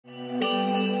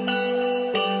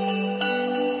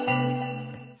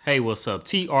Hey, what's up?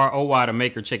 TROY the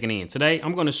Maker checking in. Today,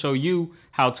 I'm going to show you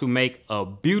how to make a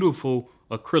beautiful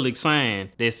acrylic sign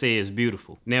that says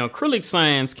beautiful. Now, acrylic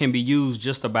signs can be used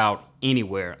just about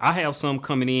anywhere. I have some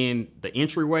coming in the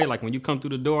entryway, like when you come through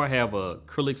the door. I have a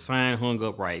acrylic sign hung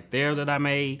up right there that I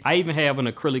made. I even have an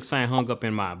acrylic sign hung up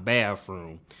in my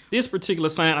bathroom. This particular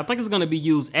sign, I think it's going to be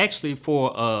used actually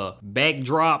for a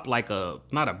backdrop, like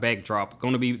not a backdrop,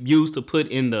 going to be used to put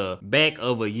in the back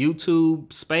of a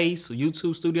YouTube space, a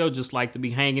YouTube studio, just like to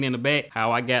be hanging in the back.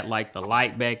 How I got like the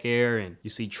light back there, and you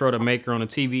see Troy the Maker on the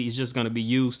TV. It's just going to be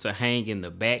used to hang in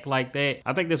the back like that.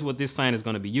 I think that's what this sign is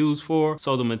going to be used for.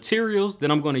 So the materials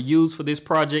that I'm going to use for this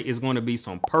project is going to be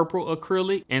some purple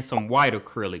acrylic and some white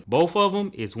acrylic. Both of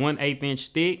them is 1/8 inch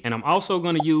thick, and I'm also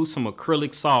going to use some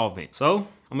acrylic solvent. So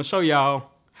I'm gonna show y'all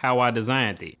how I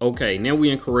designed it. Okay, now we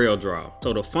in Coreldraw.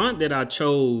 So the font that I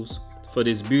chose for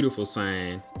this beautiful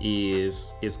sign is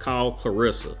called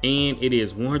Clarissa, and it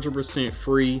is 100%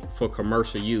 free for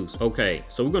commercial use. Okay,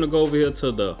 so we're gonna go over here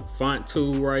to the font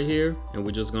tool right here, and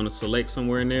we're just gonna select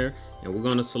somewhere in there, and we're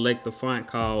gonna select the font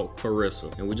called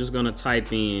Clarissa, and we're just gonna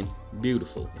type in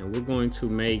beautiful, and we're going to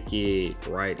make it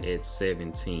right at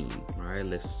 17. All right,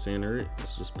 let's center it.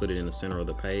 Let's just put it in the center of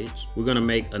the page. We're gonna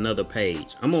make another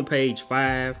page. I'm on page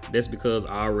 5. That's because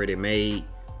I already made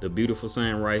the beautiful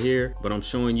sign right here, but I'm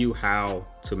showing you how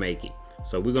to make it.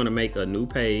 So we're gonna make a new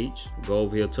page, go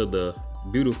over here to the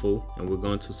beautiful, and we're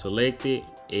going to select it,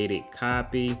 edit,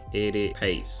 copy, edit,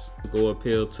 paste. Go up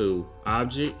here to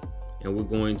object, and we're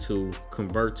going to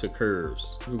convert to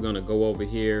curves. We're gonna go over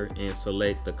here and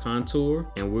select the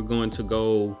contour, and we're going to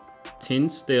go 10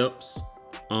 steps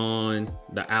on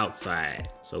the outside.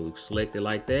 So we select it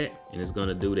like that, and it's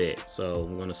gonna do that. So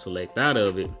I'm gonna select out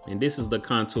of it, and this is the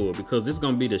contour because this is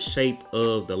gonna be the shape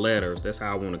of the letters. That's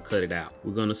how I wanna cut it out.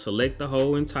 We're gonna select the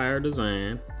whole entire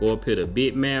design, go up here to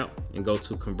bitmap, and go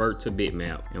to convert to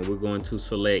bitmap, and we're going to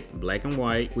select black and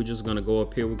white. We're just gonna go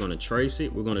up here, we're gonna trace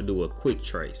it. We're gonna do a quick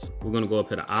trace. We're gonna go up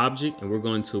here to object, and we're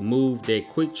going to move that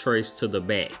quick trace to the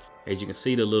back. As you can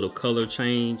see, the little color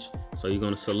change. So you're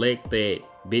gonna select that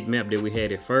bitmap that we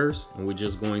had at first, and we're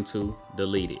just going to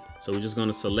delete it. So we're just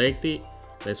gonna select it.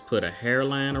 Let's put a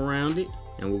hairline around it,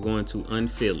 and we're going to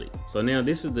unfill it. So now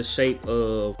this is the shape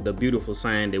of the beautiful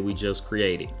sign that we just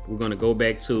created. We're gonna go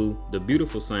back to the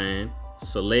beautiful sign,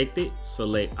 select it,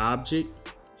 select object,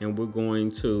 and we're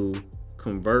going to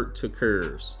convert to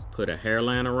curves. Put a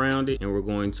hairline around it, and we're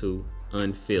going to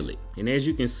unfill it. And as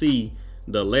you can see,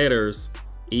 the letters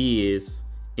is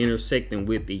intersecting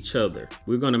with each other.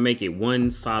 We're going to make it one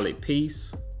solid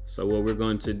piece. So what we're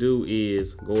going to do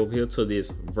is go over here to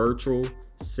this virtual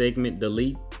segment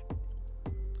delete,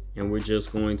 and we're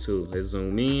just going to, let's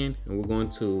zoom in, and we're going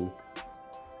to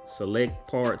select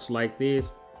parts like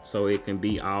this so it can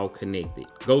be all connected.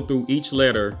 Go through each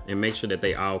letter and make sure that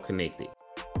they all connected.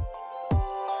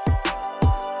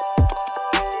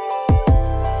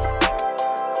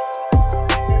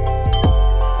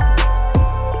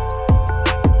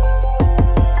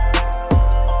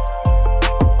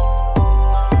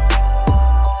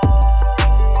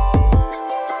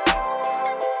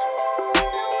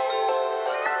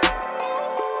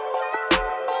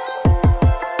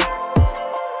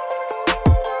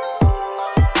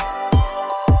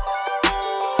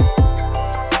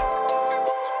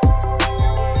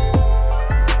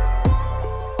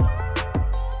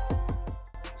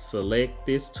 Select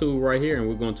this tool right here, and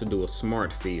we're going to do a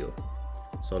smart fill.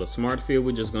 So the smart fill,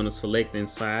 we're just going to select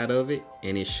inside of it,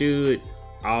 and it should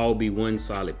all be one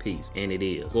solid piece, and it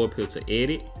is. Go up here to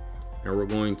edit, and we're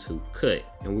going to cut,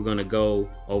 and we're going to go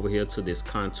over here to this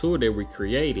contour that we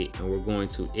created, and we're going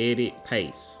to edit,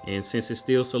 paste. And since it's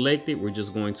still selected, we're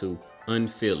just going to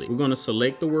unfill it. We're going to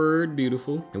select the word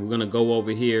beautiful, and we're going to go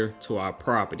over here to our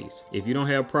properties. If you don't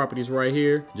have properties right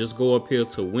here, just go up here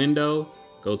to window,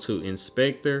 go to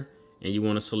inspector, and you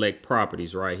want to select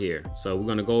properties right here. So we're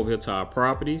going to go over here to our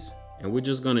properties, and we're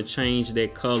just going to change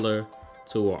that color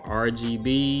to a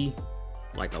RGB,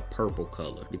 like a purple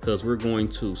color, because we're going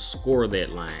to score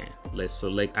that line. Let's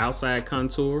select outside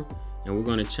contour, and we're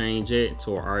going to change it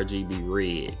to a RGB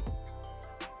red.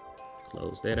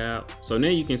 Close that out. So now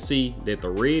you can see that the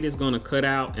red is going to cut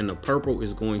out and the purple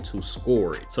is going to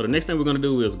score it. So the next thing we're going to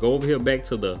do is go over here back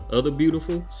to the other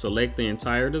beautiful, select the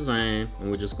entire design, and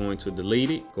we're just going to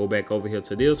delete it. Go back over here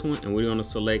to this one, and we're going to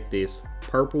select this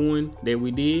purple one that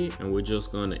we did, and we're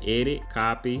just going to edit,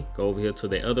 copy, go over here to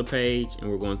the other page,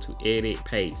 and we're going to edit,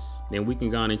 paste. Then we can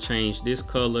go on and change this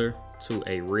color to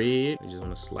a red. We just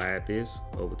want to slide this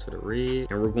over to the red,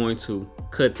 and we're going to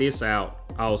cut this out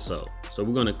also. So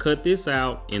we're going to cut this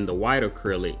out in the white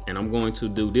acrylic, and I'm going to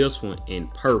do this one in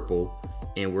purple,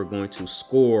 and we're going to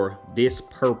score this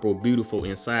purple beautiful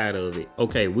inside of it.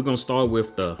 Okay, we're gonna start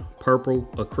with the purple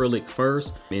acrylic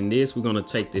first. In this, we're gonna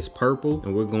take this purple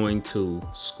and we're going to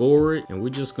score it, and we're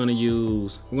gonna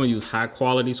use high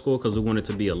quality score because we want it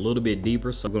to be a little bit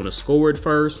deeper. So we're gonna score it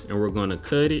first and we're gonna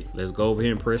cut it. Let's go over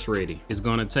here and press ready. It's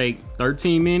gonna take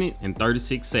 13 minutes and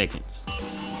 36 seconds.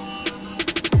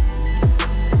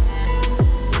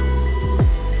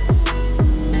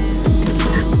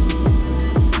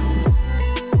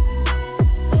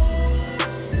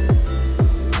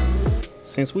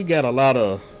 Since we got a lot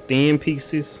of thin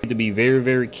pieces, you need to be very,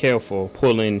 very careful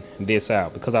pulling this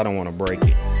out because I don't want to break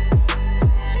it.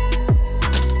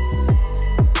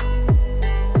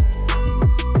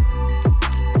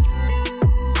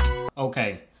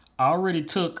 Okay, I already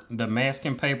took the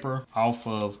masking paper off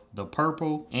of the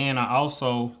purple, and I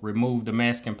also removed the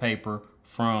masking paper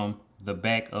from the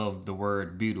back of the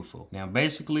word beautiful. Now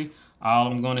basically, all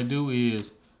I'm gonna do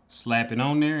is slap it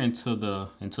on there into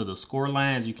the score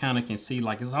lines. You kind of can see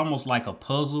like it's almost like a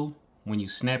puzzle when you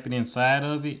snap it inside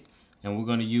of it. And we're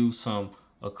gonna use some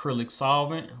acrylic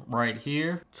solvent right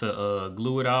here to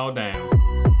glue it all down.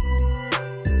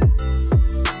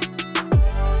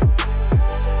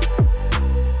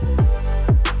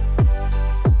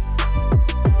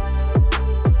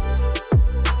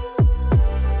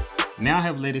 Now I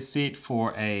have let it sit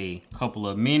for a couple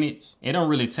of minutes. It don't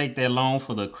really take that long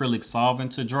for the acrylic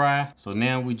solvent to dry. So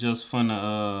now we just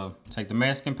finna take the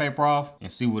masking paper off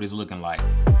and see what it's looking like.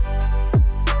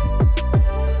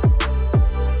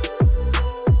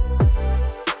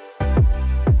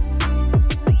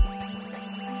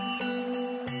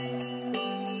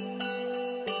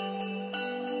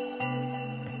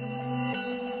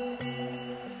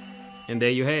 And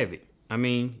there you have it. I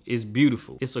mean, it's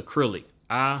beautiful. It's acrylic.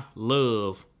 I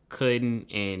love cutting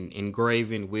and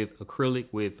engraving with acrylic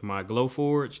with my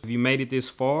Glowforge. If you made it this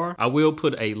far, I will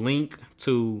put a link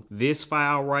to this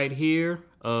file right here.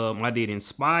 I did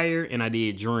Inspire and I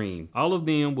did Dream. All of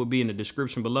them will be in the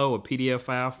description below, a PDF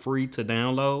file free to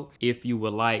download. If you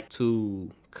would like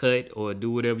to cut or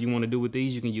do whatever you want to do with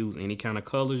these, you can use any kind of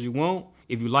colors you want.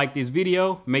 If you like this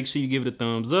video, make sure you give it a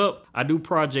thumbs up. I do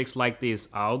projects like this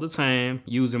all the time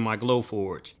using my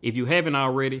Glowforge. If you haven't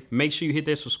already, make sure you hit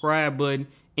that subscribe button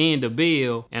and the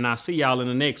bell, and I'll see y'all in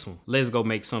the next one. Let's go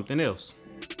make something else.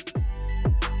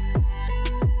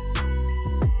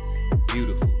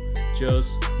 Beautiful,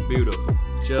 just beautiful,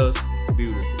 just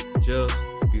beautiful, just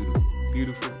beautiful,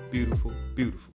 beautiful, beautiful, beautiful.